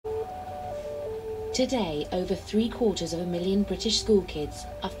Today, over 750,000 British school kids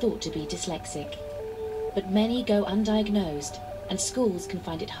are thought to be dyslexic. But many go undiagnosed, and schools can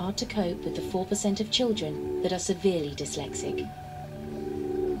find it hard to cope with the 4% of children that are severely dyslexic.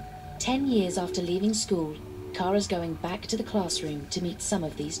 10 years after leaving school, Kara's going back to the classroom to meet some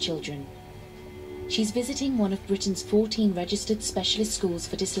of these children. She's visiting one of Britain's 14 registered specialist schools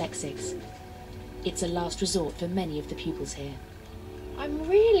for dyslexics. It's a last resort for many of the pupils here. I'm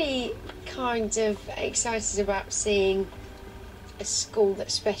really kind of excited about seeing a school that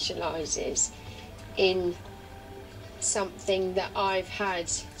specialises in something that I've had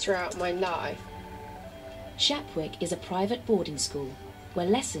throughout my life. Shapwick is a private boarding school where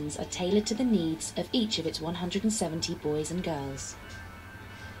lessons are tailored to the needs of each of its 170 boys and girls.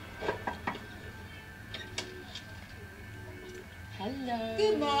 Hello.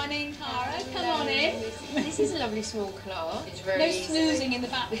 Good morning, Kara. Come on in. This is a lovely small class. It's very No easy. snoozing in the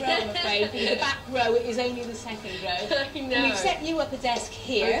back row, I'm afraid, because the back row is only the second row. I know. And we've set you up a desk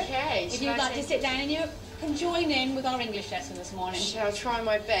here. Okay. If you'd like to sit down, and you can join in with our English lesson this morning. I'll try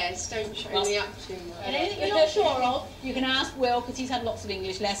my best. Don't show me up too much. And anything you're not sure of, you can ask Will, because he's had lots of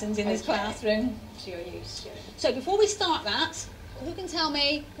English lessons in this classroom. So you're used to it. So before we start that, who can tell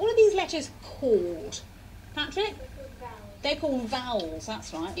me, what are these letters called? Patrick? They're called vowels,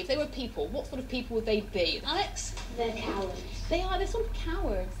 that's right. If they were people, what sort of people would they be? Alex? They're cowards. They're sort of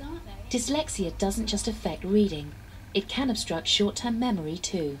cowards, aren't they? Dyslexia doesn't just affect reading. It can obstruct short-term memory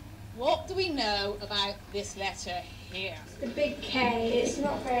too. What do we know about this letter here? The big K, it's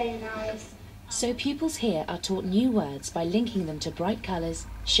not very nice. So pupils here are taught new words by linking them to bright colours,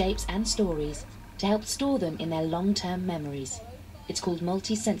 shapes and stories to help store them in their long-term memories. It's called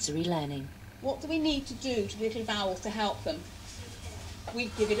multi-sensory learning. What do we need to do to the little vowels to help them? We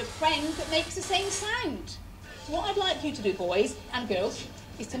give it a friend that makes the same sound. So what I'd like you to do, boys and girls,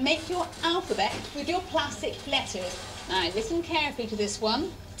 is to make your alphabet with your plastic letters. Now, listen carefully to this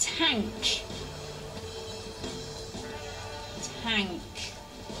one. Tank. Tank.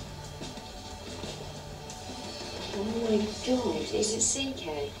 Oh my God, is it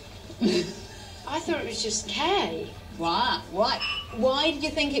CK? I thought it was just K. Right. Why did you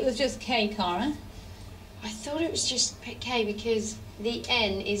think it was just K, Kara? I thought it was just K because the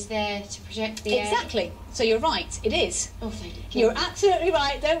N is there to protect the A. Exactly. So you're right, it is. Oh, thank you. You're absolutely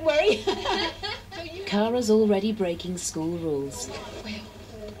right, don't worry. Kara's already breaking school rules. Well,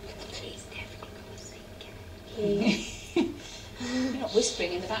 please never say K. You're not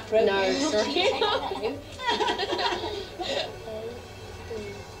whispering in the back row. No, sorry.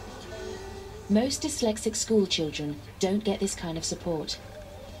 Most dyslexic school children don't get this kind of support.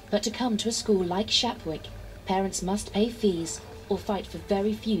 But to come to a school like Shapwick, parents must pay fees or fight for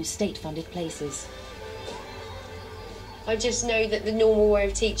very few state-funded places. I just know that the normal way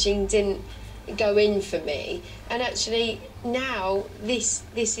of teaching didn't go in for me, and actually now this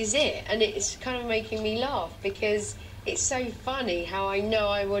is it, and it's kind of making me laugh because it's so funny how I know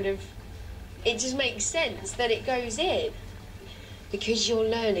I would have. It just makes sense that it goes in. Because you're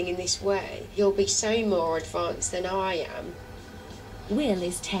learning in this way, you'll be so more advanced than I am. Will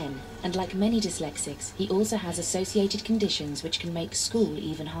is 10, and like many dyslexics, he also has associated conditions which can make school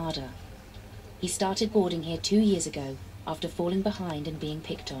even harder. He started boarding here 2 years ago, after falling behind and being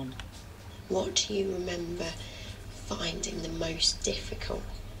picked on. What do you remember finding the most difficult?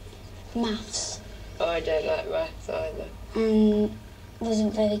 Maths. Oh, I don't like maths either.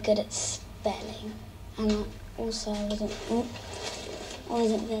 Wasn't very good at spelling, and also I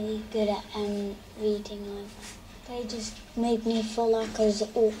wasn't very good at reading either. They just made me feel like I was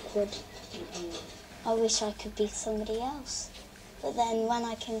awkward. I wish I could be somebody else. But then when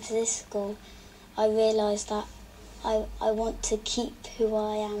I came to this school, I realised that I want to keep who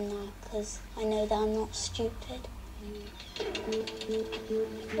I am now because I know that I'm not stupid.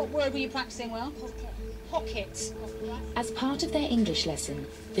 What word were you practicing, Will? Pocket. As part of their English lesson,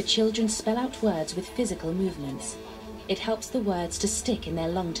 the children spell out words with physical movements. It helps the words to stick in their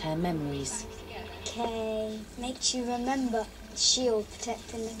long-term memories. K makes you remember the shield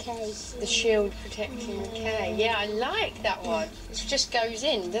protecting the K. The shield protecting the K. Yeah, I like that one. It just goes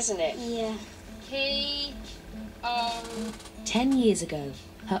in, doesn't it? Yeah. P-O... 10 years ago,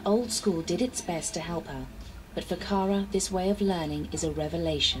 her old school did its best to help her. But for Kara, this way of learning is a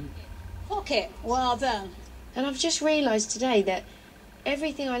revelation. Pocket. Well done. And I've just realised today that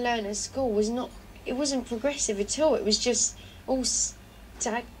everything I learned at school wasn't progressive at all. It was just all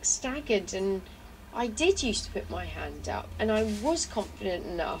staggered, and I did used to put my hand up, and I was confident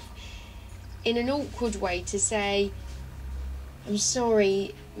enough in an awkward way to say, "I'm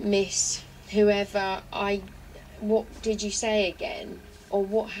sorry, miss, whoever, what did you say again?" Or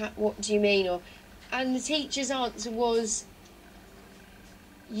what do you mean? Or And the teacher's answer was,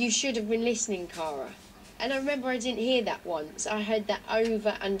 "You should have been listening, Kara." And I remember I didn't hear that once. I heard that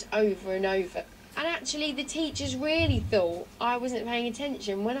over and over and over. And actually the teachers really thought I wasn't paying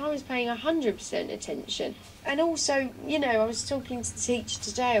attention when I was paying 100% attention. And also, you know, I was talking to the teacher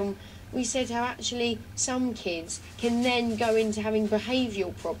today and we said how actually some kids can then go into having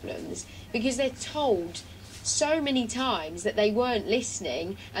behavioural problems because they're told so many times that they weren't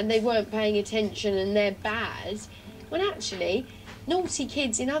listening and they weren't paying attention and they're bad, when actually naughty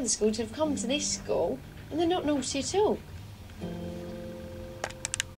kids in other schools have come to this school and they're not naughty at all.